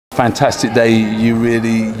fantastic day. You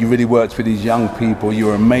really worked with these young people. You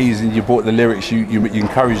were amazing. You brought the lyrics. You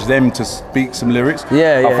encouraged them to speak some lyrics.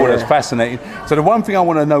 Yeah, I thought that was fascinating. So the one thing I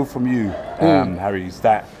want to know from you, Harry, is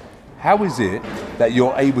that how is it that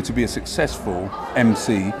you're able to be a successful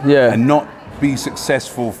MC and not be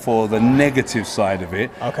successful for the negative side of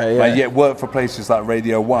it, but yet work for places like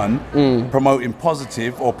Radio 1, promoting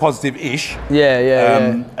positive or positive-ish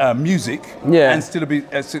music, and still be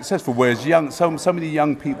successful? Whereas so many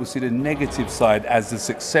young people see the negative side as the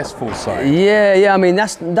successful side. I mean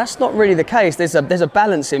that's not really the case. There's a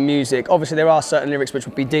balance in music. Obviously there are certain lyrics which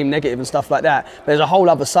would be deemed negative and stuff like that. But there's a whole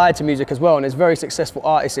other side to music as well, and there's very successful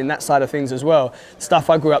artists in that side of things as well. The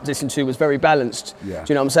stuff I grew up listening to was very balanced. Do you know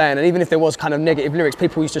what I'm saying? And even if there was kind of negative lyrics,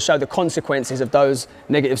 people used to show the consequences of those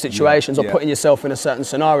negative situations or putting yourself in a certain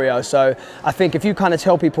scenario. So I think if you kind of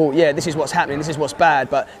tell people, this is what's happening, this is what's bad,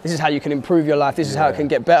 but this is how you can improve your life, this is how it can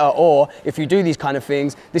get better, or if you do these kind of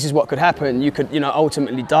things, this is what could happen. You could,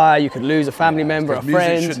 ultimately die, you could lose a family member, a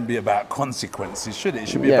friend. Music shouldn't be about consequences, should it? It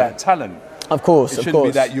should be about talent. Of course, it shouldn't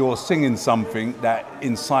be that you're singing something that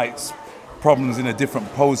incites problems in a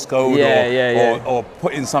different postcode or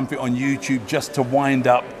putting something on YouTube just to wind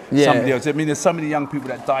up somebody else. I mean, there's so many young people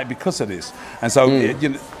that die because of this. And so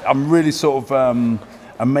I'm really sort of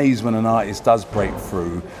amazed when an artist does break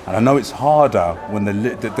through. And I know it's harder when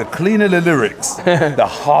the cleaner the lyrics, the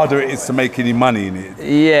harder it is to make any money in it.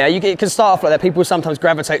 Yeah, it can start off like that. People sometimes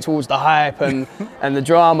gravitate towards the hype and the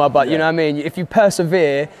drama, but you know what I mean? If you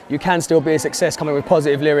persevere, you can still be a success coming with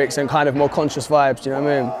positive lyrics and kind of more conscious vibes, do you know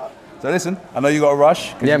what I mean? So listen, I know you got to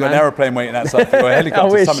rush because you've got an aeroplane waiting outside for you, or a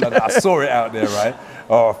helicopter, something like that. I saw it out there, right?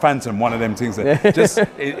 Or a phantom, one of them things. Just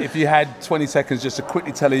if you had 20 seconds just to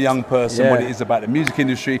quickly tell a young person what it is about the music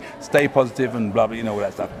industry, stay positive and blah, blah, all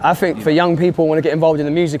that stuff. I think for young people who want to get involved in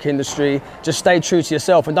the music industry, just stay true to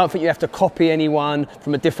yourself and don't think you have to copy anyone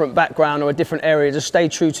from a different background or a different area. Just stay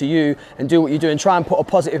true to you and do what you do and try and put a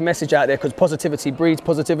positive message out there, because positivity breeds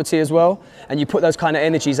positivity as well. And you put those kind of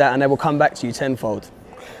energies out and they will come back to you tenfold.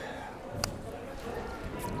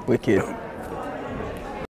 Wicked.